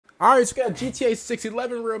Alright, so we got GTA 6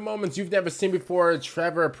 11 real moments you've never seen before.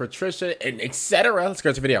 Trevor, Patricia, and etc. Let's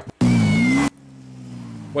go to the video.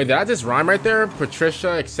 Wait, did I just rhyme right there? Patricia,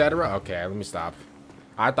 etc. Okay, let me stop.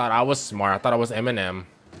 I thought I was smart. I thought I was Eminem.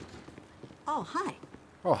 Oh, hi.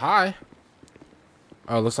 Oh, hi.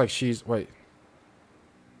 Oh, looks like she's... Wait.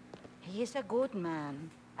 He is a good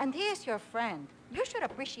man. And he is your friend. You should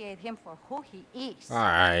appreciate him for who he is.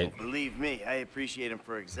 Alright. Believe me, I appreciate him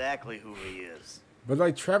for exactly who he is. But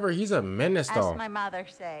like Trevor, he's a menace though. As my mother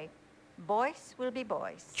say, boys will be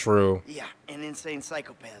boys. True. Yeah, and insane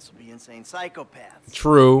psychopaths will be insane psychopaths.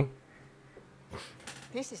 True.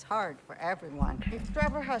 This is hard for everyone. If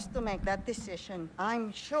Trevor has to make that decision,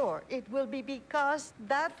 I'm sure it will be because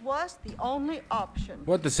that was the only option.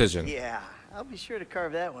 What decision? Yeah, I'll be sure to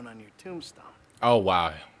carve that one on your tombstone. Oh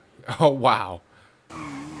wow. Oh wow.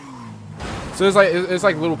 So it's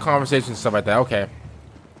like little conversations and stuff like that. Okay.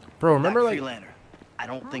 Bro, remember like Freelander, I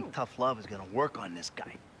don't think tough love is gonna work on this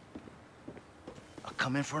guy. I'll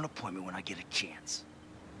come in for an appointment when I get a chance.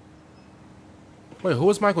 wait, who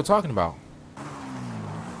was Michael talking about?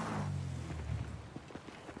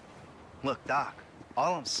 Look, Doc,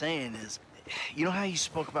 all I'm saying is, you know how you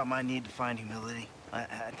spoke about my need to find humility?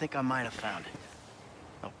 I think I might have found it.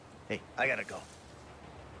 Oh, hey, I gotta go.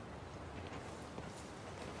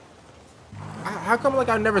 How come like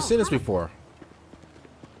I've never seen this before?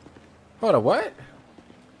 Hold on, what?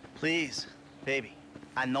 Please, baby,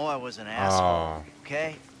 I know I was an asshole, Oh.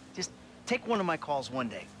 okay? Just take one of my calls one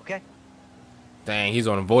day, okay? Dang, he's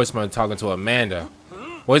on a voicemail talking to Amanda.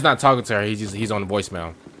 Well, he's not talking to her. He's on the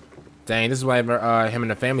voicemail. Dang, this is why him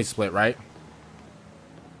and the family split, right?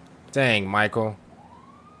 Dang, Michael.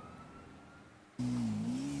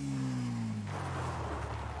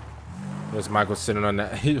 There's Michael sitting on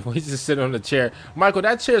that. He's just sitting on the chair. Michael,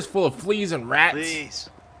 that chair is full of fleas and rats. Please.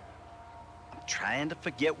 I'm trying to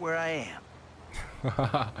forget where I am.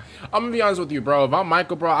 I'm gonna be honest with you, bro. If I'm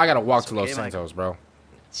Michael, bro, I gotta walk to Los Okay, Santos, bro.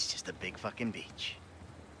 It's just a big fucking beach.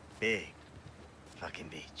 Big fucking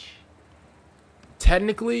beach.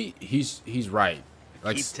 Technically, he's right.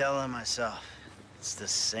 Like, Keep telling myself it's the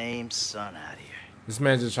same sun out here. this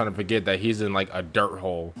man's just trying to forget that he's in like a dirt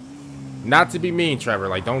hole. Not to be mean, Trevor.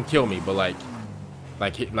 Like, don't kill me, but like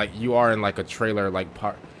you are in like a trailer, like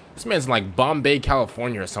part. This man's in like Bombay,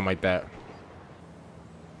 California, or something like that.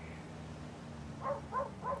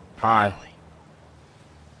 Hi.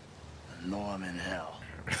 I know I'm in hell.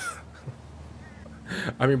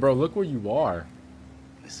 I mean, bro, look where you are.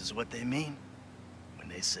 This is what they mean when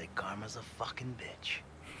they say karma's a fucking bitch.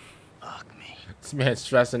 Fuck me. This man's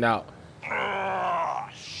stressing out.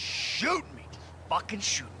 Shoot me. Just fucking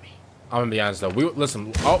shoot me. I'm gonna be honest though. We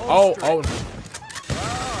listen. Oh.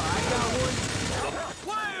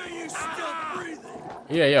 Why are you still breathing?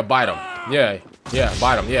 Yeah. Bite him. Yeah.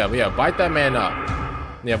 Bite him. Yeah. Bite that man up.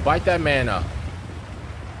 Yeah. Bite that man up.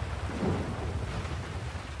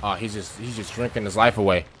 Oh, he's just drinking his life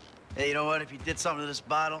away. Hey, you know what? If you did something to this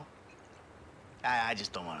bottle, I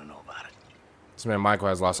just don't want to know about it. This man Michael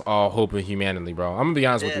has lost all hope in humanity, bro. I'm gonna be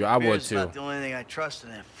honest with you. I would Beer's too. about the only thing I trust in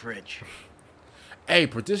that fridge. Hey,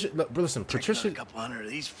 Patricia. Look, listen, Patricia. A couple hundred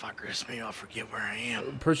of these fuckers, maybe I'll forget where I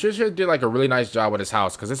am. Patricia did like a really nice job with his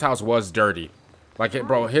house because his house was dirty. Like,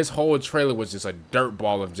 bro, his whole trailer was just a dirt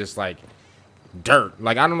ball of just like dirt.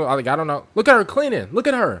 Like, I don't know. Like, I don't know. Look at her cleaning. Look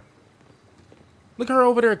at her. Look at her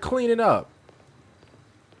over there cleaning up.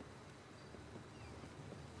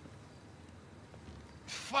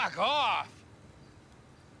 Fuck off.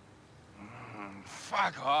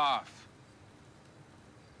 Fuck off.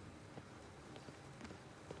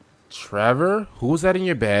 Trevor, who's that in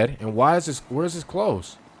your bed, and why is this? Where's his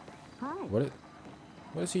clothes? Hi. What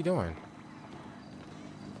is he doing?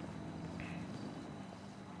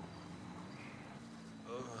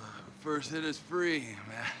 First hit is free,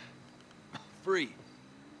 man. Free.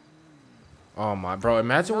 Oh my, bro!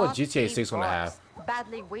 Imagine what Not GTA 6 big gonna have. boys.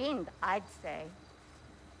 Badly wind, I'd say.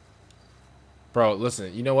 Bro,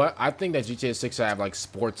 listen, you know what? I think that GTA 6 should have like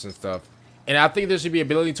sports and stuff. And I think there should be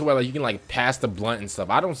ability to where like you can like pass the blunt and stuff.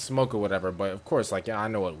 I don't smoke or whatever, but of course, like, yeah, I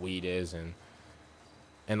know what weed is and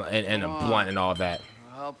a blunt and all that.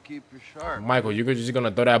 I'll help keep you sharp. Michael, you just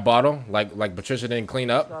gonna throw that bottle like Patricia didn't clean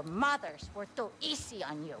up? Your mothers were too easy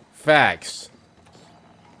on you. Facts.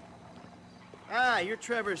 Ah, you're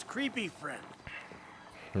Trevor's creepy friend.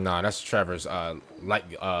 Nah, that's Trevor's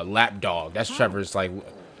lap dog. That's Trevor's like.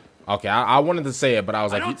 Okay, I wanted to say it, but I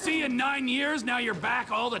was I like, don't see you in 9 years. Now you're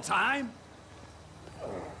back all the time.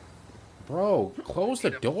 bro, close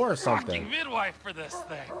the door or something. Fucking midwife for this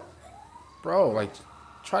thing. Bro, like,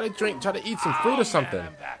 try to eat some fruit or something. Man,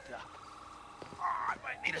 I'm backed up. Oh, I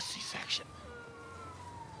might need a C-section.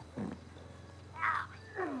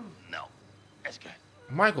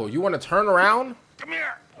 Michael, you want to turn around? Come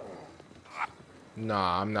here.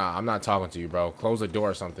 Nah, I'm not. I'm not talking to you, bro. Close the door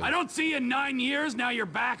or something. I don't see you in 9 years. Now you're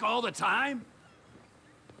back all the time.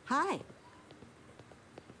 Hi.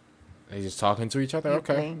 They just talking to each other? You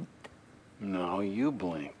Okay. blinked. No, you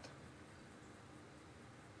blinked.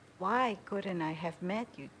 Why couldn't I have met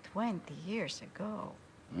you 20 years ago?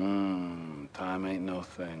 Time ain't no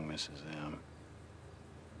thing, Mrs. M.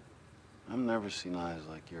 I've never seen eyes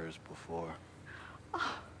like yours before.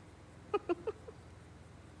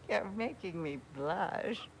 You're making me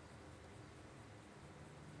blush.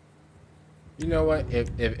 You know what?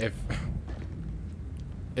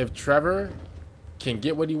 If Trevor can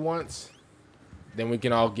get what he wants, then we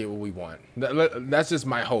can all get what we want. That's just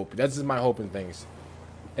my hope. That's just my hope in things.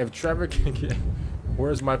 If Trevor can get...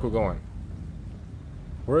 Where's Michael going?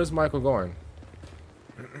 Where is Michael going?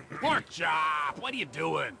 Pork chop. What are you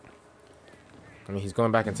doing? I mean, he's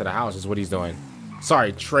going back into the house is what he's doing.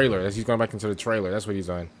 Sorry, trailer. He's going back into the trailer. That's what he's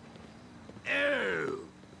doing. Ew.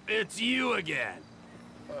 It's you again.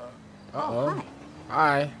 Uh-oh.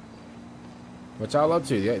 Hi. What y'all up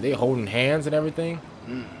to? They holding hands and everything?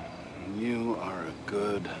 You are a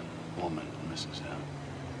good woman, Mrs. M.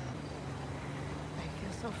 I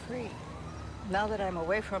feel so free. Now that I'm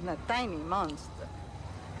away from that tiny monster.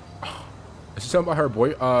 Is she talking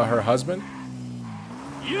about her husband?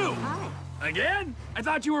 You. Hi. Again? I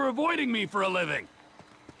thought you were avoiding me for a living.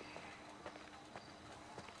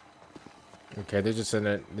 Okay, they're just in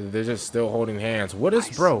it. They're just still holding hands. What is,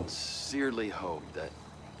 bro? I sincerely hope that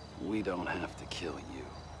we don't have to kill you.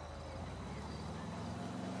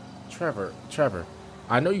 Trevor,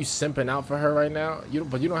 I know you simping out for her right now,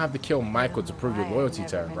 but you don't have to kill Michael to prove your loyalty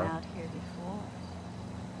to her, bro. Out here before.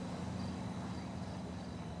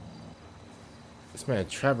 This man,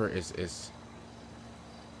 Trevor, is...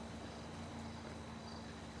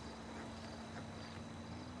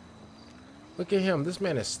 Look at him. This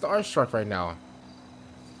man is starstruck right now.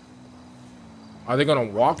 Are they gonna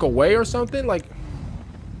walk away or something? Like...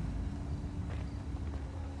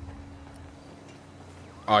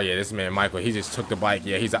 Oh, yeah, this man, Michael, he just took the bike.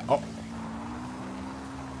 Yeah, he's... Oh.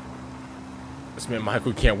 This man,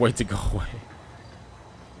 Michael, can't wait to go away.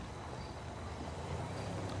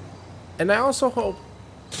 And I also hope...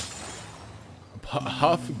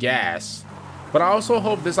 Huff gas. But I also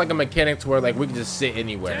hope there's like a mechanic to where like we can just sit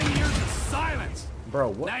anywhere. 10 years of silence.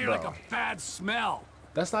 Bro, what? Now you're bro? like a bad smell.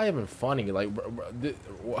 That's not even funny. Like,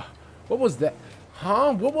 what was that?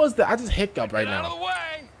 Huh? What was that? I just hiccuped right Get out of now. the way!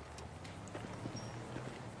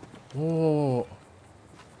 Whoa.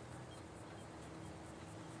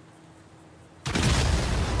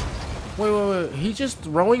 Wait. He just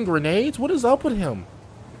throwing grenades? What is up with him?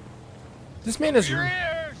 This man is... Your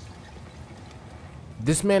ears!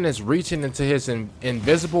 This man is reaching into his infinite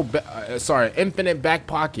back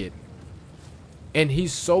pocket. And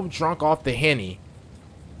he's so drunk off the Henny.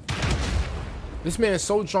 This man is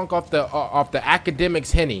so drunk off the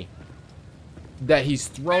academics Henny that he's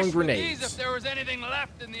throwing Fish grenades. if there was anything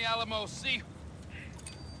left in the Alamo Sea.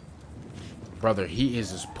 Brother, he is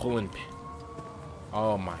just pulling.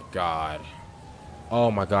 Oh my god. Oh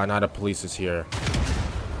my god, now the police is here.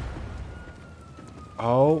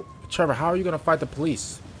 Oh, Trevor, how are you gonna fight the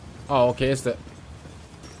police? Oh, okay, it's the...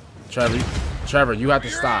 Trevor, you have to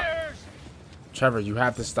stop. Trevor, you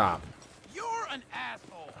have to stop. You're an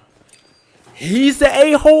asshole. He's the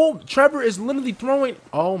a-hole. Trevor is literally throwing...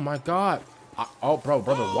 Oh my god. Oh,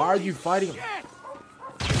 brother, why are you fighting?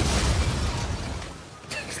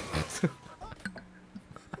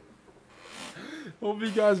 Hope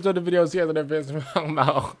you guys enjoyed the video. See you guys in the next video. I'm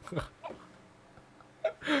out.